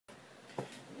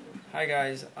Hi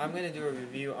guys, I'm going to do a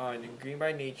review on Green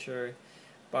by Nature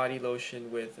body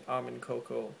lotion with almond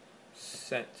cocoa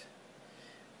scent.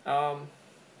 Um,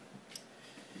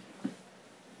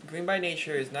 Green by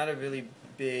Nature is not a really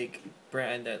big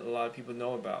brand that a lot of people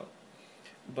know about,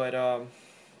 but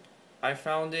I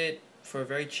found it for a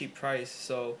very cheap price,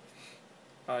 so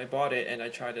I bought it and I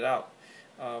tried it out.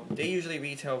 They usually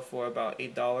retail for about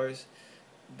 $8,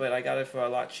 but I got it for a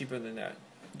lot cheaper than that.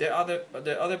 Their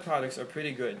other products are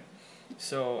pretty good.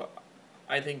 So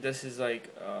I think this is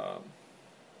like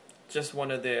just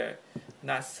one of their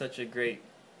not such a great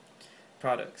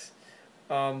products.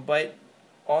 But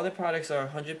all the products are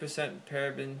 100%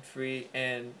 paraben free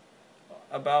and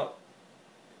about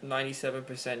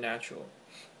 97% natural.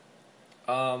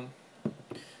 Um,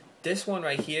 this one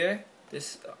right here,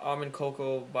 this almond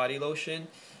cocoa body lotion,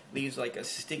 leaves like a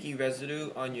sticky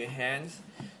residue on your hands.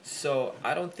 So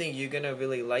I don't think you're gonna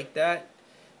really like that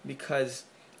because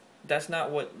that's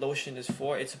not what lotion is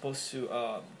for. It's supposed to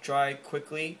dry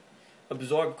quickly,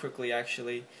 absorb quickly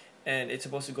actually, and it's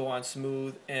supposed to go on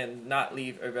smooth and not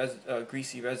leave a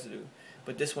greasy residue.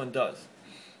 But this one does.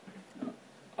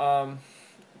 Um,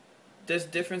 there's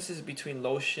differences between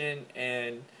lotion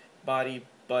and body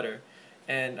butter,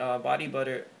 and body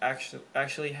butter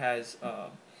actually has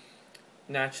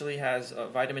naturally has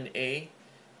vitamin A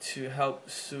to help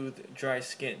soothe dry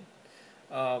skin.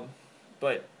 Um,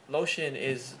 but lotion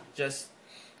is just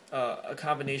a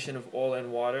combination of oil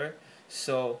and water.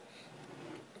 So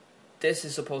this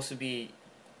is supposed to be,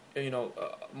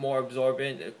 more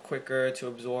absorbent, quicker to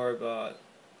absorb,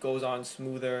 goes on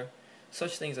smoother,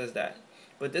 such things as that.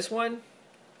 But this one,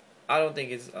 I don't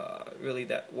think is really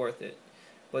that worth it.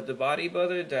 But the body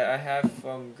butter that I have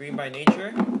from Green by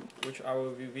Nature, which I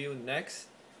will review next,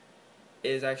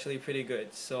 is actually pretty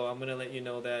good. So I'm gonna let you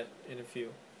know that in a few.